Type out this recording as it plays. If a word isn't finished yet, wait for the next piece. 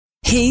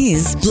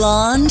He's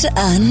blonde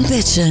and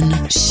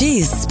bitchin'.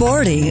 She's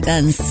sporty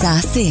and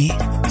sassy.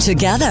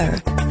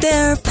 Together,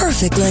 they're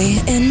perfectly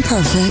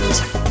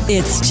imperfect.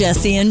 It's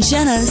Jesse and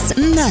Jenna's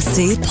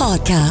Messy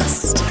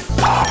Podcast.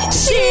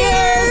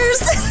 Cheers!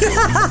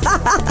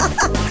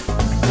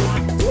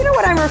 Do you know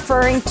what I'm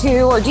referring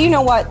to? Or do you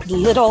know what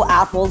little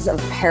apples of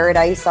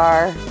paradise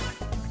are?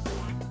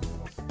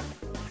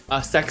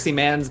 A sexy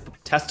man's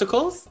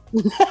testicles?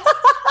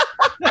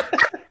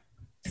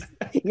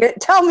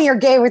 Tell me you're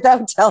gay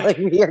without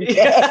telling me you're gay.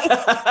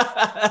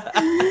 Yeah.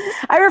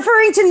 I'm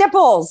referring to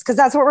nipples because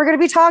that's what we're going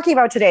to be talking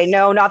about today.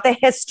 No, not the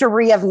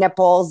history of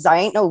nipples. I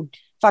ain't no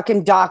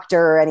fucking doctor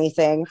or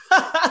anything.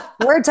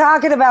 We're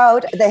talking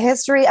about the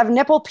history of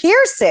nipple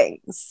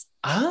piercings.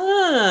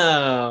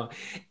 Oh,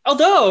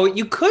 although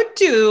you could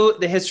do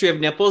the history of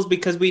nipples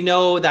because we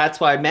know that's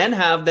why men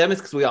have them.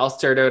 It's because we all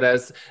start out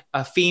as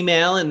a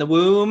female in the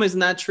womb. Isn't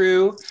that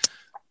true?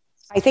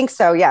 I think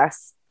so,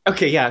 yes.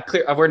 Okay, yeah,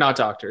 clear. We're not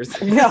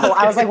doctors. No,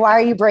 I was like, why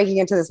are you breaking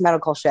into this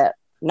medical shit?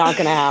 Not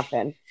going to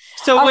happen.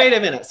 So wait a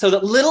minute. So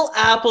the little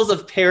apples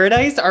of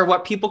paradise are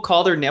what people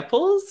call their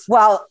nipples?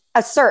 Well,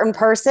 a certain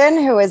person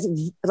who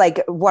is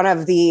like one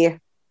of the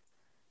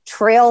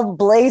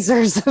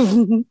trailblazers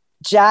of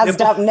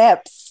jazzed up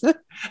nips.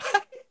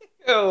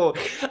 Oh,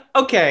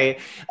 okay.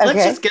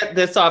 Let's just get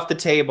this off the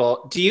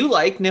table. Do you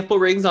like nipple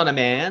rings on a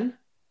man?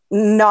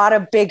 Not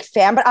a big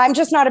fan, but I'm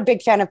just not a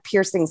big fan of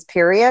piercings,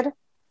 period.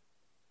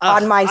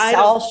 On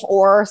myself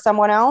or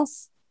someone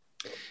else?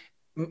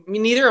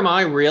 Neither am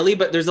I really,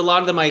 but there's a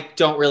lot of them I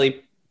don't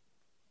really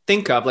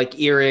think of, like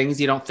earrings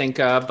you don't think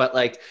of, but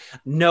like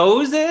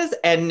noses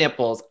and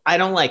nipples. I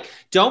don't like.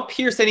 Don't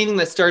pierce anything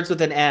that starts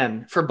with an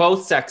N for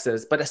both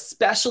sexes, but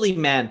especially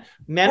men.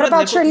 What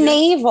about your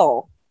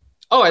navel?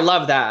 Oh, I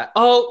love that.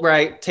 Oh,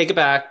 right. Take it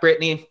back,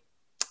 Brittany.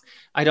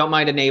 I don't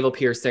mind a navel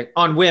piercing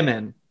on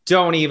women.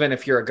 Don't even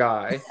if you're a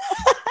guy.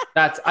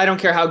 I don't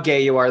care how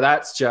gay you are.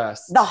 That's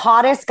just the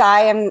hottest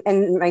guy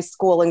in my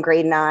school in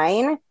grade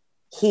 9.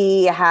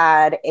 He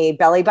had a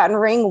belly button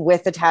ring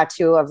with a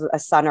tattoo of a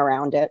sun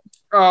around it.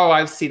 Oh,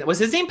 I've seen it. Was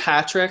his name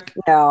Patrick?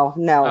 No,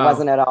 it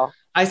wasn't at all.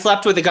 I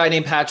slept with a guy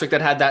named Patrick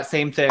that had that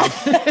same thing.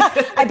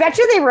 I bet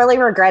you they really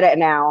regret it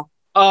now.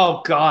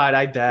 Oh God,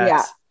 I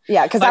bet.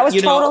 Yeah, because that was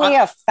totally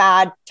a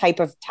fad type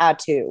of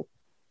tattoo.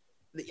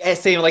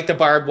 Same like the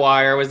barbed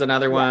wire was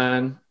another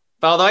one.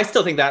 But although I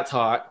still think that's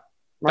hot.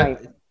 Right.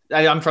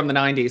 I'm from the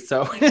 90s,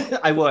 so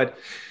I would.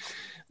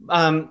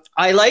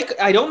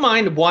 I don't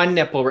mind one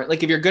nipple ring.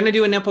 Like if you're going to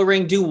do a nipple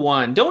ring, do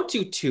one. Don't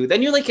do two.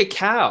 Then you're like a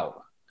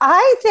cow.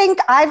 I think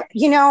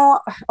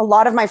a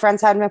lot of my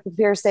friends had nipple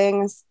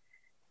piercings.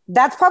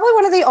 That's probably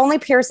one of the only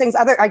piercings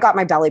I got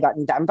my belly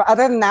button done. But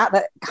other than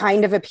that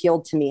kind of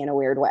appealed to me in a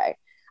weird way.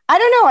 I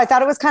don't know. I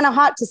thought it was kind of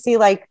hot to see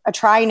like a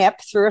tri-nip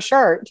through a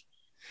shirt.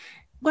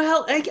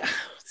 Well,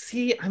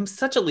 see, I'm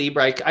such a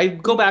Libra. I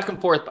go back and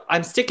forth. But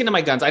I'm sticking to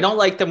my guns. I don't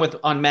like them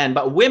on men,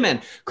 but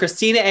women.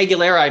 Christina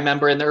Aguilera, I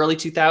remember in the early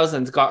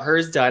 2000s, got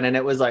hers done, and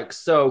it was like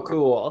so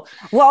cool.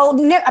 Well,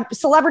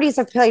 celebrities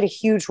have played a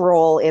huge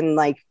role in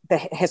like the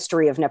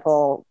history of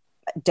nipple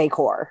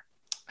decor.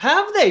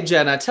 Have they,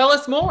 Jenna? Tell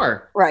us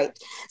more. Right.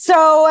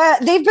 So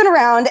they've been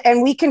around,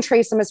 and we can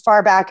trace them as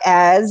far back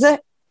as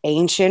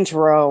ancient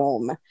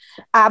Rome.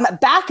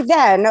 Back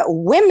then,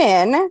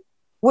 women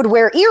would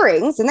wear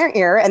earrings in their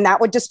ear, and that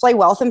would display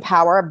wealth and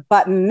power.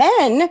 But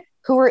men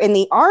who were in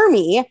the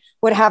army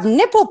would have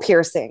nipple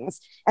piercings,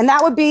 and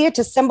that would be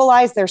to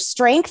symbolize their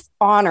strength,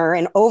 honor,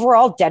 and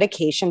overall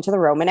dedication to the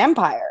Roman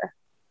Empire.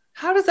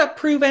 How does that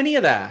prove any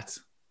of that?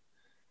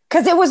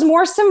 Because it was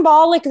more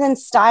symbolic than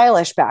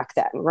stylish back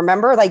then.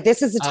 Remember, like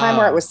this is a time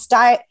where it was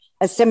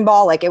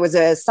symbolic. It was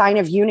a sign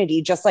of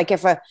unity, just like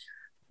if a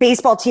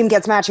baseball team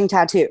gets matching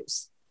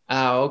tattoos.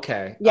 Oh,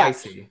 okay. Yeah. I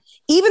see.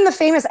 Even the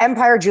famous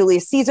Emperor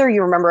Julius Caesar,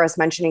 you remember us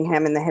mentioning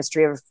him in the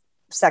history of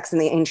sex in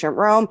the ancient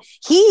Rome.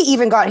 He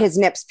even got his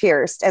nips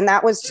pierced, and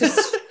that was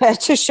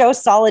to show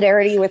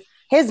solidarity with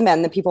his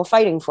men, the people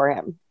fighting for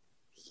him.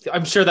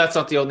 I'm sure that's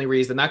not the only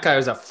reason. That guy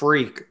was a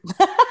freak.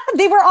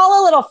 They were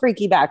all a little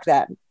freaky back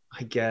then.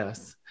 I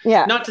guess.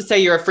 Yeah. Not to say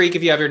you're a freak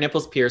if you have your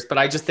nipples pierced, but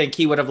I just think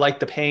he would have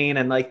liked the pain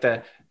and like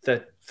the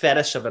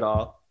fetish of it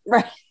all.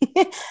 Right.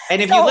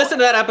 And if you listen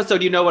to that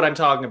episode, you know what I'm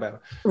talking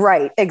about.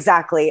 Right.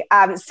 Exactly.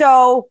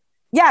 So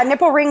yeah,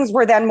 nipple rings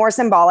were then more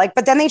symbolic,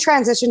 but then they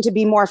transitioned to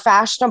be more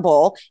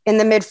fashionable in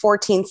the mid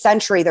 14th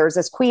century. There was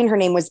this queen, her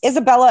name was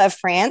Isabella of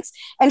France,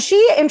 and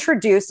she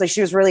introduced, like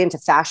she was really into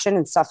fashion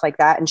and stuff like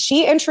that. And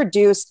she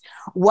introduced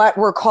what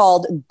were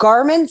called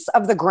garments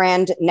of the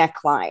grand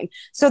neckline.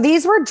 So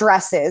these were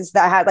dresses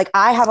that had, like,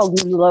 I have a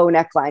low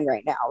neckline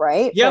right now,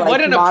 right? Yeah, like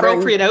what an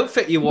appropriate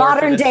outfit you wore.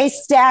 Modern day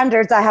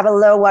standards, I have a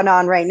low one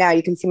on right now.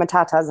 You can see my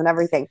tatas and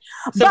everything.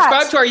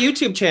 Subscribe to our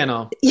YouTube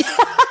channel.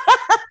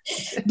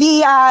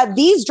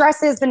 These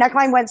dresses, the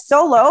neckline went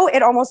so low,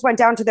 it almost went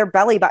down to their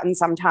belly button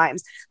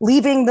sometimes,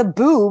 leaving the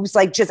boobs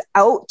like just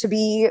out to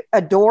be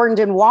adorned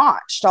and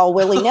watched all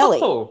willy-nilly.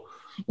 Oh,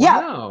 yeah.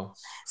 Wow.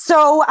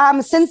 So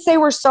since they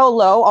were so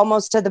low,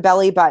 almost to the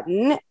belly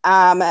button,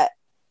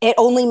 it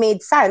only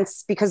made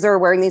sense because they were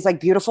wearing these like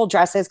beautiful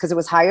dresses because it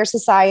was higher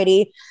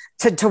society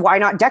to why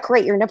not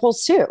decorate your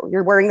nipples too?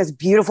 You're wearing this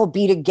beautiful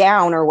beaded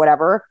gown or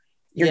whatever.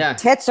 Your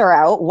tits are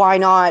out. Why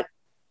not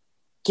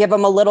give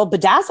them a little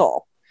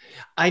bedazzle?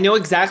 I know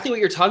exactly what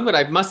you're talking about.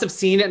 I must have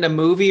seen it in a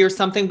movie or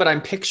something, but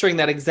I'm picturing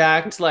that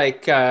exact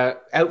like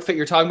outfit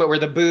you're talking about where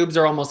the boobs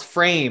are almost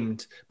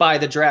framed by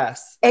the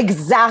dress.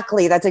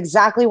 Exactly. That's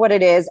exactly what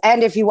it is.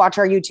 And if you watch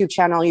our YouTube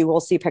channel, you will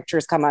see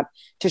pictures come up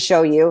to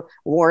show you.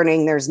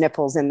 Warning, there's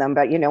nipples in them,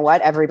 but you know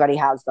what? Everybody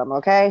has them,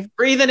 okay?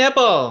 Free the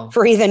nipple.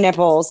 Free the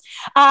nipples.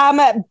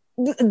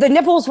 The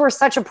nipples were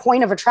such a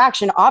point of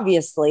attraction,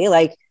 obviously.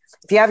 Like,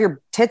 if you have your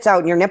tits out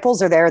and your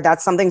nipples are there,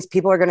 that's something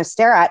people are going to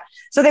stare at.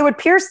 So they would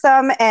pierce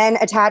them and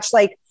attach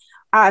like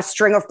a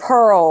string of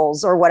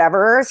pearls or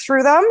whatever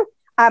through them.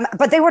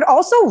 But they would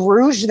also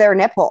rouge their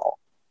nipple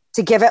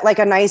to give it like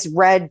a nice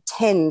red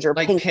tinge or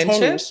like pink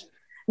tinge. It?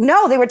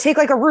 No, they would take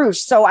like a rouge.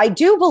 So I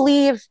do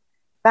believe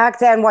back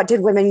then, what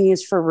did women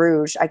use for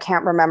rouge? I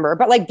can't remember,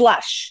 but like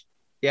blush.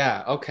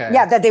 Yeah. Okay.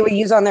 Yeah. That they would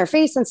use on their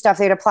face and stuff.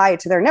 They'd apply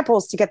it to their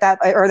nipples to get that,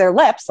 or their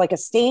lips, like a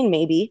stain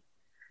maybe.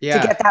 To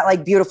get that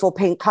like beautiful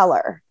pink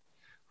color.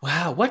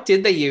 Wow. What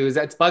did they use?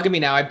 That's bugging me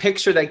now. I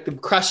pictured like the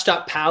crushed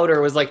up powder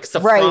was like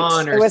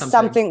saffron or it was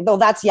something, though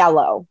that's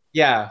yellow.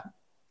 Yeah.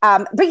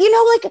 But you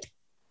know, like,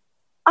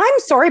 I'm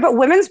sorry, but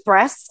women's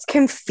breasts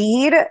can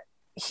feed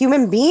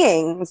human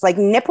beings. Like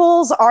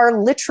nipples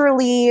are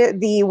literally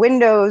the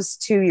windows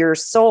to your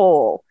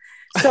soul.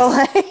 So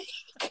like,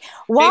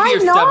 why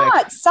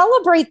not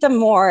celebrate them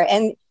more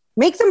and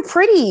make them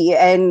pretty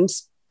and,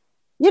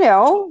 you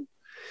know,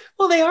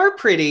 well, they are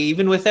pretty,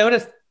 even without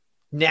a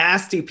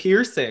nasty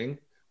piercing.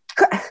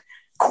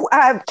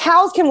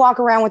 Cows can walk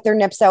around with their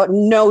nips out,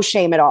 no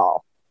shame at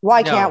all.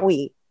 Why can't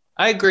we?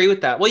 I agree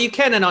with that. Well, you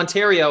can in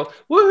Ontario,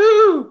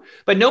 woohoo!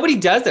 But nobody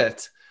does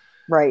it.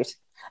 Right.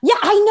 Yeah,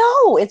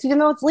 I know. It's even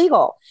though it's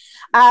legal.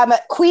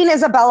 Queen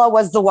Isabella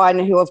was the one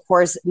who, of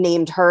course,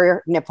 named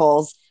her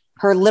nipples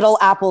her little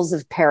apples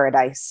of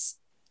paradise.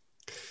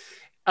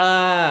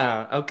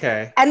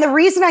 Okay. And the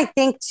reason I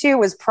think too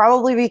was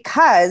probably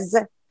because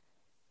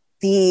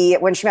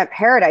when she meant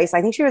paradise,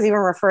 I think she was even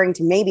referring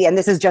to maybe, and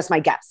this is just my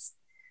guess,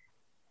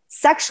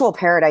 sexual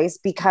paradise,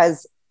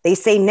 because they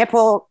say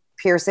nipple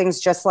piercings,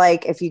 just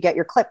like if you get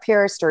your clip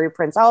pierced or your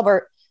Prince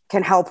Albert,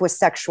 can help with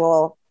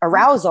sexual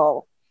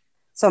arousal.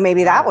 So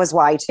maybe that was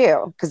why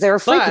too, because they were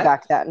freaky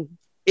back then.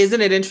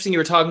 Isn't it interesting? You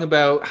were talking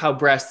about how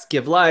breasts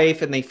give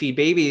life and they feed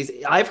babies.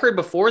 I've heard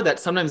before that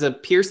sometimes a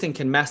piercing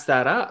can mess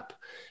that up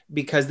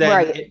because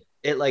then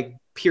it like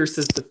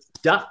pierces the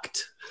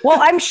duct. Well,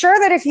 I'm sure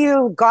that if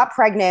you got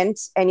pregnant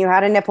and you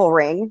had a nipple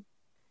ring,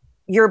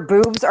 your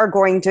boobs are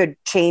going to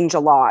change a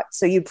lot.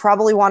 So you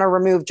probably want to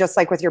remove, just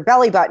like with your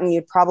belly button,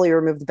 you'd probably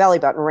remove the belly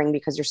button ring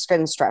because your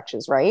skin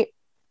stretches, right?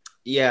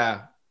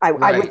 Yeah. I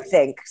would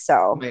think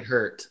so. It might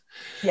hurt.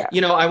 Yeah.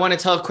 You know, I want to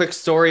tell a quick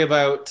story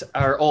about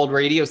our old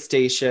radio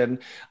station.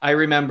 I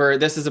remember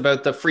this is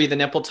about the free the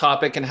nipple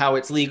topic and how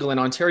it's legal in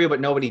Ontario, but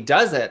nobody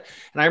does it.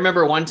 And I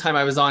remember one time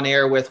I was on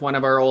air with one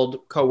of our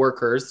old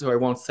coworkers, who I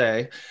won't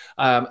say,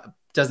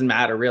 doesn't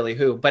matter really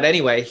who. But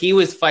anyway, he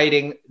was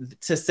fighting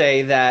to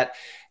say that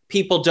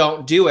people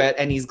don't do it.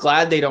 And he's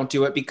glad they don't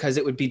do it because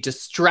it would be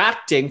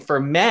distracting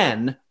for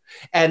men.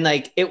 And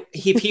like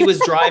if he was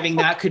driving,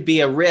 that could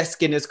be a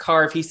risk in his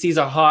car if he sees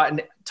a hot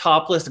and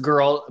topless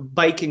girl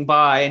biking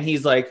by and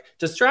he's like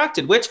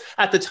distracted, which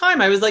at the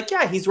time I was like,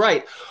 yeah, he's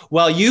right.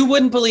 Well, you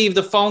wouldn't believe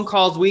the phone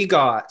calls we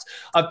got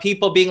of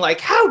people being like,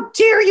 how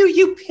dare you,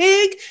 you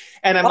pig?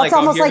 And I'm like, it's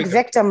almost like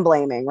victim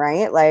blaming,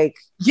 right? Like,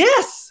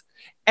 yes.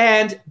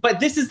 But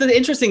this is the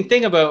interesting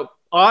thing about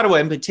Ottawa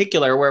in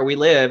particular, where we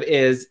live,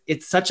 is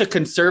it's such a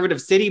conservative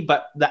city,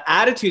 but the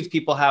attitudes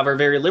people have are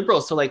very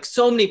liberal. So like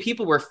so many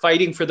people were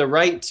fighting for the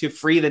right to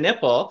free the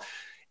nipple,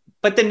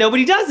 but then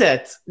nobody does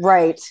it.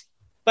 Right.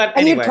 But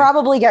anyway. You'd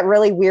probably get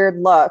really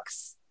weird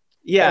looks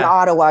in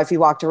Ottawa if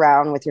you walked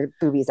around with your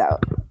boobies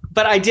out.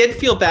 But I did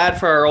feel bad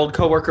for our old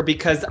coworker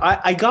because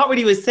I got what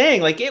he was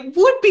saying. Like it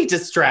would be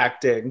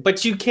distracting,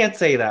 but you can't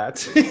say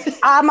that.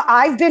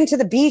 I've been to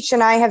the beach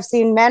and I have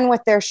seen men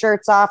with their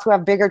shirts off who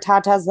have bigger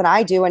tatas than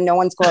I do, and no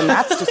one's going,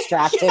 that's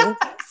distracting. Yeah,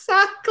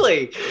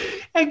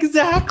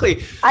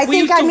 exactly. I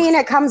mean,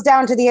 it comes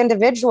down to the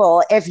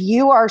individual. If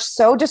you are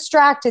so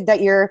distracted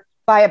that you're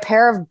by a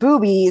pair of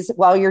boobies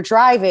while you're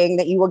driving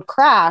that you would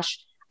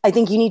crash, I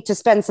think you need to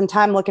spend some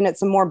time looking at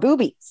some more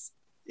boobies.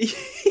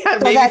 Yeah,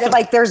 so that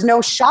like there's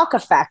no shock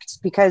effect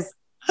because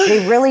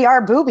they really are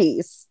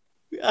boobies.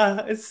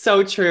 It's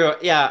so true.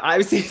 Yeah,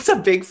 I've seen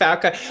some big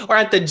fat guy, or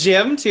at the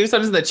gym too.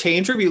 Sometimes in the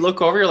change room, you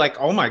look over, you're like,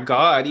 oh my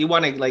god, you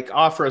want to like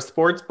offer a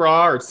sports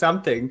bra or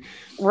something,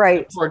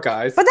 right? Poor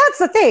guys. But that's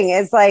the thing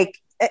is like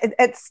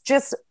it's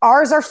just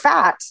ours are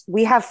fat.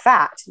 We have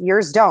fat.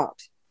 Yours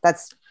don't.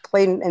 That's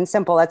plain and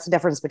simple. That's the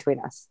difference between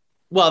us.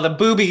 Well, the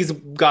boobies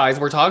guys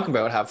we're talking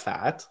about have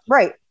fat,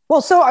 right?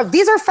 Well, so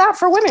these are fat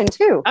for women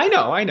too. I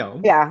know.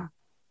 Yeah.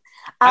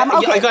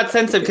 Okay. I got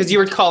sensitive because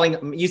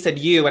you said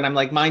you, and I'm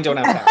like, mine don't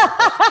have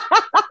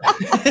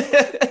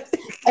fat.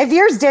 If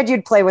yours did,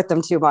 you'd play with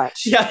them too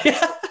much. Yeah.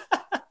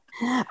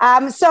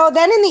 So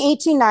then in the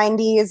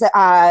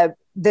 1890s,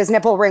 this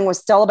nipple ring was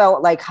still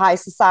about like high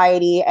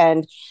society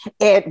and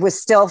it was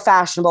still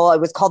fashionable. It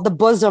was called the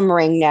bosom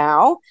ring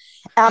now.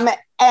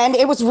 And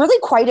it was really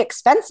quite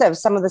expensive,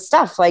 some of the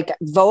stuff. Like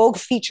Vogue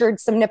featured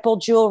some nipple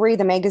jewelry,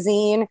 the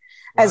magazine,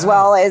 as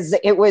well as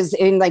it was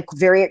in like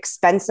very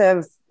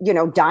expensive,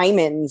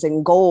 diamonds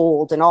and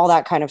gold and all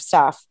that kind of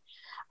stuff.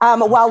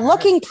 While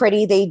looking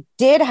pretty, they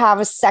did have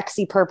a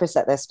sexy purpose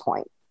at this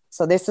point.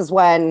 So this is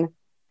when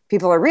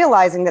people are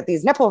realizing that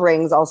these nipple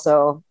rings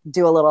also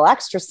do a little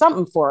extra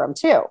something for them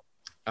too.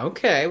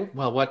 Okay.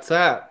 Well, what's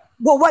that?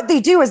 Well, what they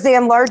do is they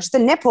enlarge the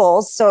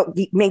nipples, so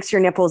it makes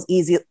your nipples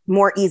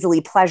more easily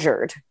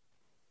pleasured.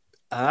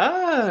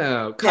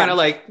 Oh, kind of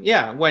like,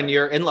 when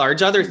you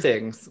enlarge other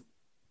things.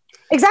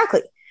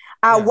 Exactly.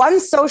 One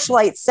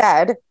socialite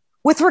said,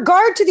 with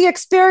regard to the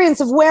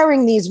experience of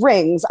wearing these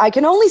rings, I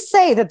can only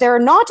say that they're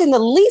not in the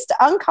least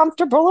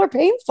uncomfortable or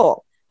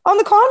painful. On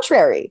the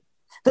contrary,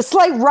 the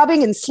slight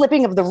rubbing and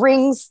slipping of the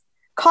rings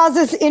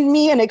causes in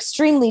me an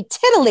extremely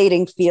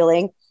titillating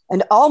feeling,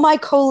 and all my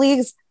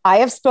colleagues I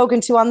have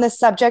spoken to on this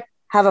subject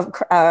have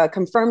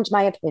confirmed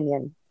my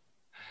opinion.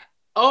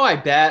 Oh, I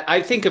bet.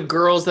 I think of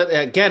girls that,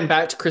 again,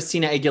 back to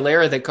Christina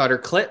Aguilera that got her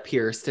clit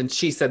pierced, and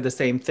she said the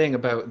same thing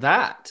about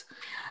that.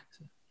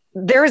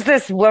 There was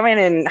this woman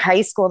in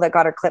high school that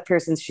got her clit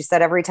pierced, and she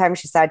said every time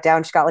she sat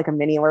down, she got like a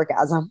mini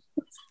orgasm.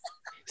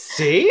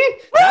 See?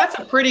 That's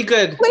a pretty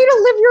good way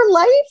to live your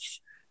life.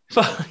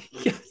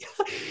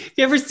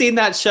 You ever seen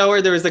that show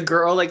where there was a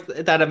girl like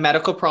that had a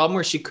medical problem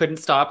where she couldn't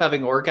stop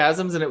having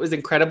orgasms and it was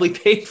incredibly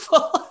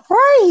painful?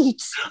 Right.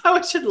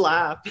 I should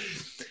laugh.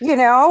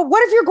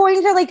 What if you're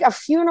going to like a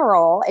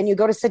funeral and you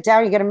go to sit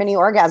down, you get a mini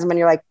orgasm and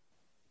you're like,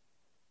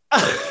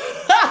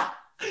 oh,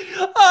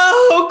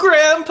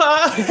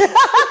 Grandpa.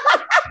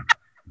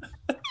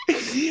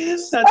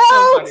 That's so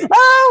funny.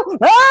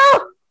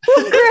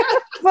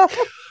 Grandpa.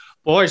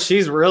 Boy,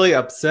 she's really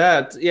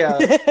upset. Yeah.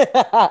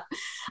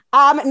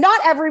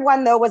 Not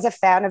everyone, though, was a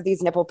fan of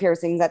these nipple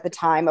piercings at the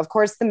time. Of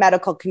course, the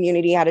medical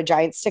community had a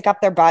giant stick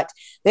up their butt.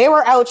 They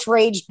were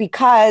outraged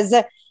because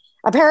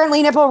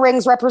apparently nipple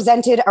rings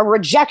represented a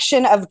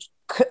rejection of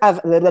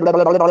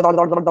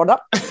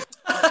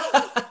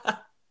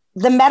the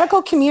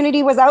medical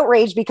community was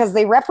outraged because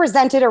they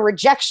represented a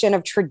rejection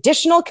of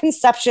traditional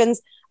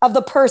conceptions of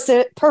the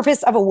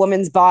purpose of a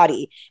woman's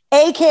body,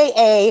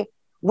 AKA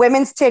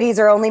women's titties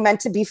are only meant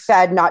to be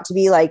fed, not to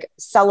be like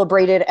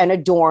celebrated and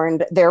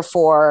adorned.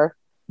 Therefore,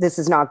 this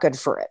is not good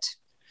for it.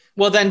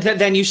 Well,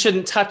 then you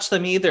shouldn't touch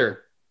them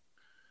either,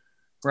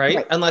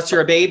 right? Unless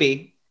you're a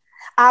baby.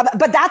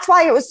 But that's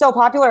why it was so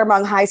popular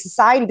among high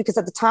society, because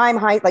at the time,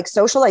 like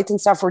socialites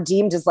and stuff were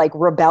deemed as like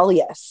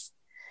rebellious.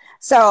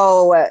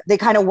 So they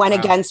kind of went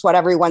against what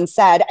everyone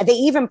said. They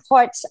even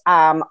put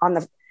on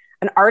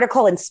an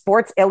article in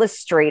Sports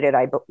Illustrated.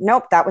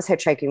 Nope, that was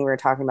hitchhiking we were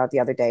talking about the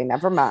other day.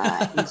 Never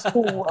mind.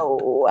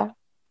 Whoa.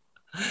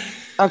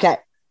 Okay.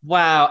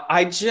 Wow.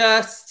 I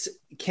just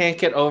can't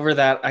get over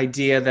that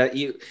idea that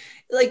you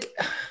like,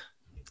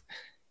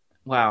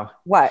 wow.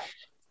 What?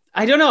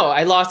 I don't know.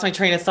 I lost my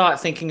train of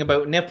thought thinking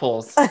about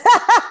nipples.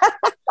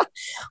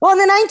 Well, in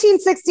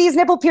the 1960s,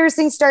 nipple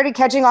piercings started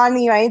catching on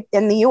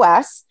in the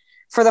US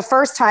for the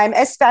first time,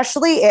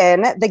 especially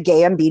in the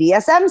gay and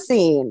BDSM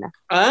scene.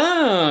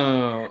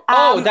 That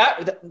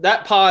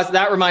pause,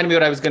 that reminded me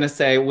what I was going to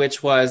say,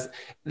 which was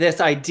this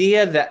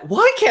idea that,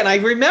 why can't I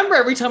remember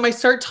every time I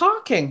start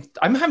talking?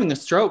 I'm having a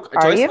stroke.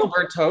 Are you?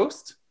 Burnt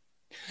toast?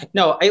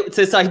 No, it's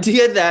this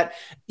idea that,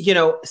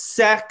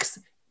 sex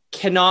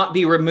cannot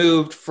be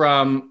removed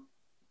from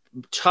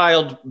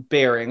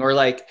childbearing or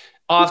like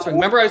offspring.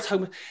 Remember I was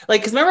talking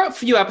because remember a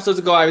few episodes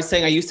ago I was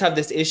saying I used to have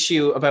this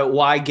issue about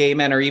why gay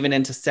men are even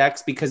into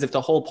sex, because if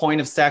the whole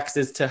point of sex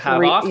is to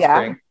have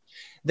offspring,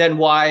 then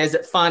why is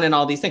it fun and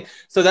all these things?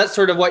 So that's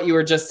sort of what you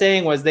were just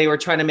saying, was they were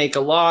trying to make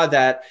a law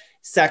that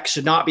sex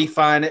should not be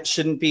fun, it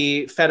shouldn't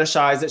be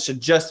fetishized, it should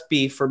just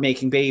be for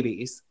making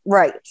babies.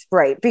 Right.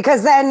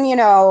 Because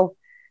then,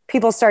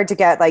 people start to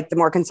get like the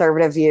more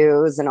conservative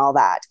views and all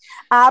that.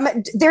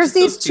 There's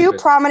these two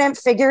prominent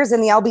figures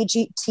in the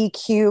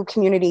LGBTQ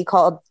community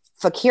called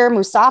Fakir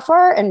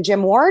Musafir and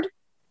Jim Ward.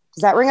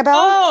 Does that ring a bell?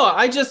 Oh,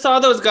 I just saw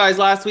those guys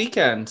last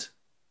weekend.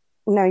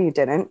 No, you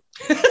didn't.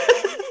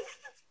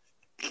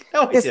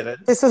 No, I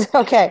didn't. This is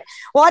okay.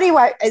 Well,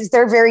 anyway,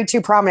 they're very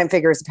two prominent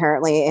figures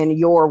apparently in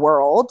your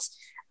world.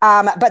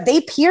 But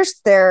they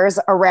pierced theirs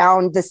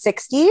around the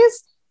 60s.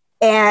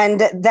 And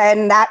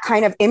then that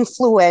kind of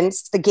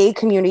influenced the gay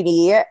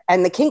community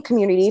and the kink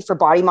community for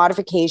body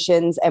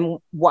modifications and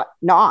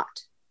whatnot.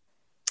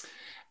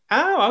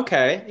 Oh,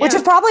 okay. Which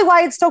is probably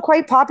why it's still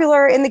quite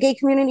popular in the gay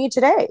community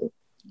today.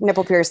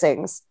 Nipple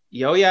piercings.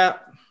 Yo, yeah.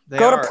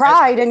 Go to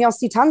Pride and you'll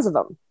see tons of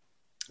them.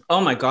 Oh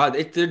my God,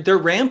 they're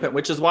rampant,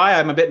 which is why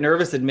I'm a bit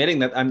nervous admitting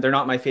that they're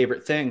not my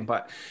favorite thing.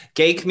 But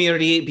gay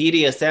community,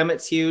 BDSM,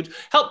 it's huge.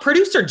 Hell,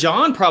 producer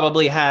John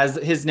probably has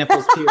his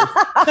nipples pierced.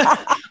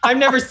 I've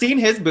never seen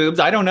his boobs.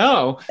 I don't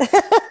know.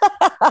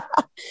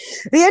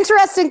 The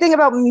interesting thing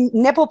about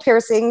nipple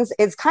piercings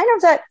is kind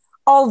of that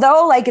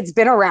although like it's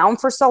been around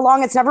for so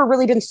long, it's never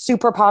really been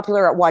super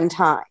popular at one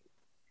time.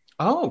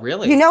 Oh,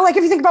 really? You know, like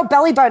if you think about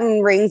belly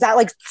button rings, that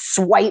like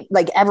swipe,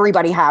 like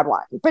everybody had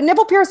one. But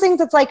nipple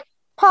piercings, it's like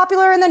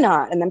popular and then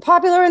not, and then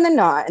popular and then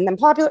not, and then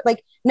popular,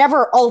 like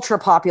never ultra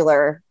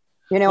popular.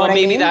 You know what I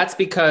mean? Maybe that's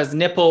because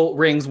nipple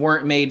rings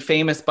weren't made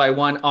famous by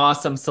one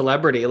awesome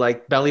celebrity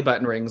like belly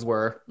button rings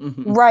were.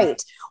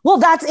 Right. Well,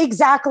 that's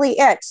exactly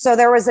it. So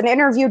there was an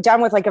interview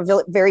done with like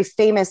a very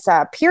famous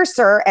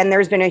piercer, and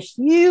there's been a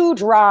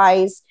huge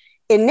rise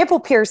in nipple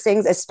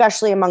piercings,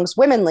 especially amongst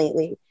women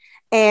lately.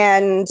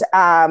 And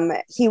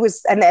he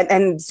was,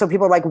 and so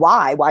people are like,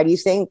 why? Why do you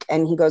think?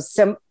 And he goes,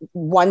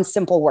 one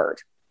simple word: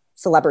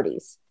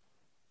 celebrities.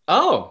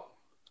 Oh,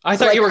 I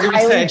thought like you were going to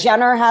say Kylie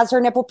Jenner has her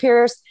nipple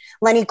pierced,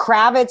 Lenny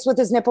Kravitz with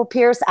his nipple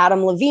pierced,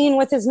 Adam Levine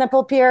with his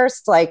nipple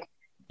pierced. Like,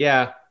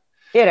 yeah,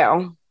 you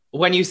know,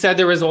 when you said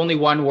there was only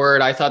one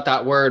word, I thought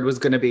that word was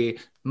going to be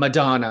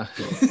Madonna.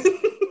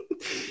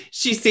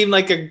 She seemed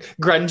like a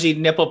grungy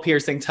nipple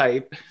piercing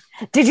type.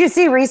 Did you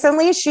see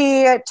recently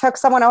she took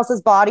someone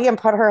else's body and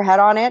put her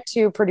head on it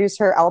to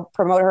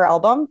promote her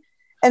album?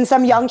 And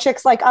some young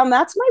chick's like,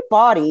 that's my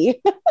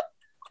body.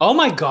 Oh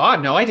my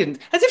God, no, I didn't.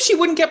 As if she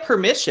wouldn't get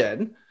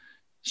permission.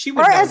 She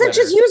would. Or as if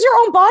just use your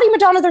own body,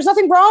 Madonna. There's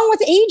nothing wrong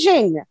with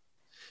aging.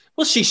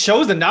 Well, she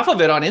shows enough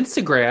of it on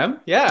Instagram.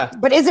 Yeah.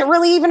 But is it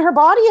really even her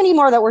body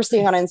anymore that we're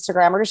seeing on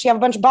Instagram? Or does she have a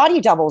bunch of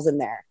body doubles in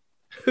there?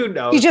 Who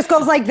knows? She just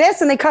goes like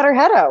this and they cut her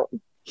head out.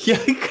 Yeah,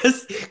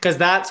 because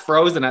that's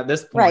frozen at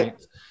this point.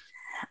 Right.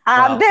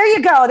 Wow. There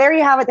you go. There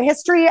you have it. The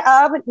history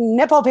of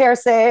nipple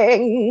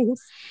piercings.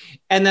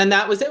 And then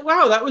that was it.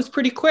 Wow, that was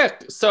pretty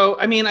quick. So,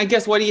 I mean, I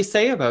guess what do you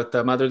say about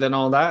them other than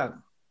all that?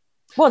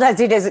 Well,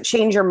 does it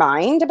change your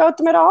mind about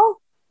them at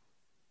all?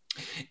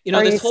 You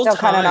know, or this are you whole still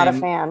time, kind of not a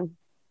fan?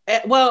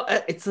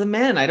 It's the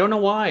men. I don't know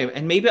why.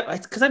 And maybe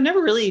it's because I've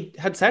never really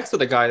had sex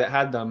with a guy that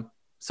had them.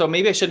 So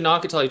maybe I should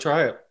knock it till I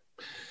try it.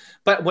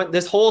 But when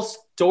this whole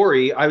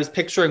story, I was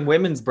picturing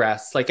women's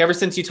breasts. Like ever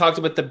since you talked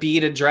about the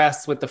beaded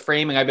dress with the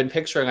framing, I've been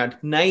picturing a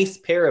nice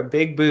pair of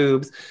big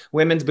boobs,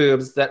 women's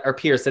boobs that are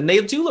pierced. And they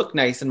do look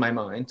nice in my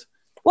mind.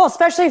 Well,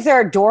 especially if they're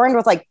adorned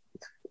with like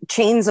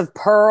chains of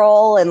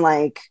pearl and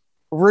like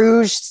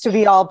rouge to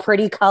be all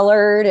pretty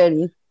colored.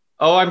 And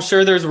oh, I'm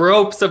sure there's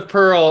ropes of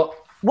pearl.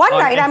 One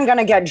night I'm going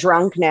to get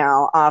drunk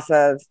now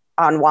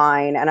on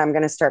wine, and I'm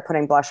going to start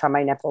putting blush on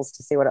my nipples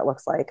to see what it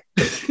looks like.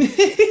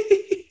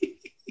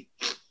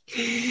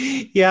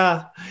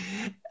 Yeah.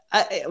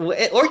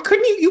 Or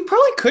couldn't you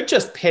probably could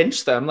just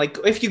pinch them. Like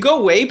if you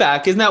go way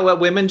back, isn't that what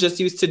women just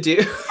used to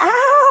do?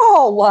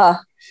 Ow!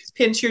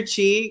 Pinch your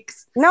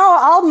cheeks. No,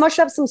 I'll mush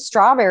up some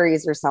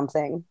strawberries or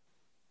something.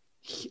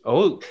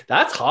 Oh,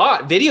 that's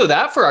hot. Video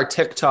that for our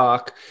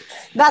TikTok.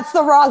 That's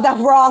the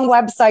wrong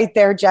website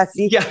there,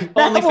 Jesse. Yeah,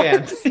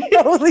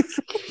 OnlyFans.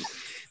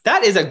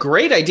 That is a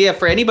great idea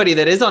for anybody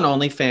that is on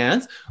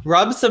OnlyFans.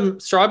 Rub some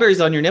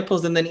strawberries on your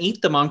nipples and then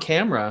eat them on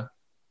camera.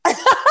 I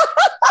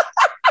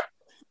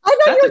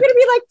thought you were going to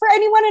be like, for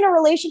anyone in a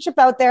relationship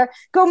out there,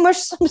 go mush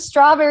some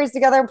strawberries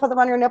together and put them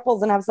on your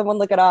nipples and have someone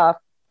lick it off.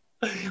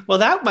 Well,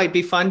 that might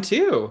be fun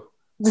too.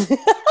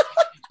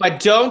 But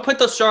don't put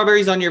the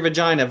strawberries on your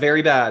vagina.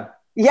 Very bad.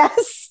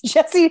 Yes.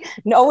 Jesse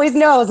always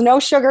knows. No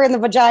sugar in the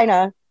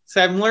vagina.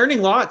 So I'm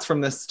learning lots from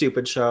this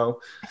stupid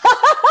show.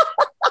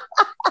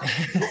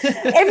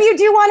 If you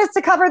do want us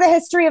to cover the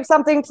history of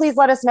something, please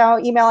let us know.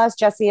 Email us,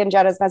 Jesse and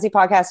Jenna's Messy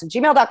Podcast at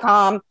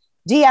gmail.com.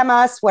 DM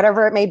us,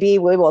 whatever it may be.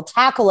 We will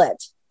tackle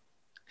it.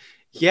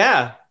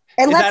 Yeah.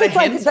 Unless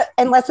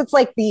it's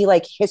like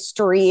the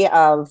history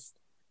of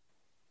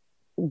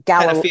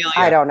pedophilia.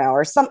 I don't know,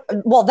 or some.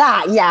 Well,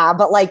 that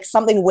but like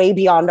something way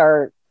beyond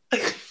our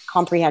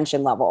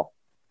comprehension level.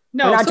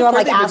 No, we're not doing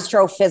like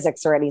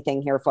astrophysics or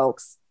anything here,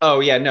 folks.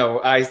 Oh yeah,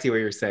 no, I see what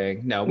you're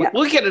saying. No,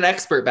 we'll get an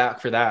expert back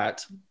for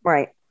that.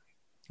 Right.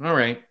 All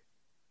right.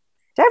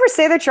 Did I ever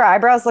say that your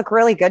eyebrows look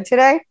really good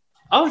today?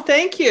 Oh,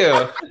 thank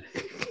you.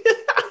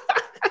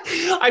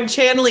 I'm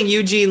channeling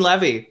Eugene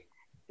Levy.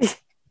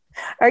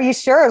 Are you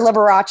sure?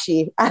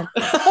 Liberace.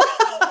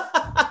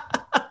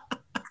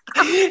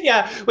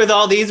 Yeah, with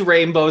all these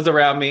rainbows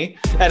around me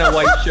and a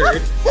white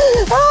shirt.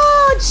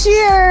 Oh,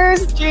 cheers.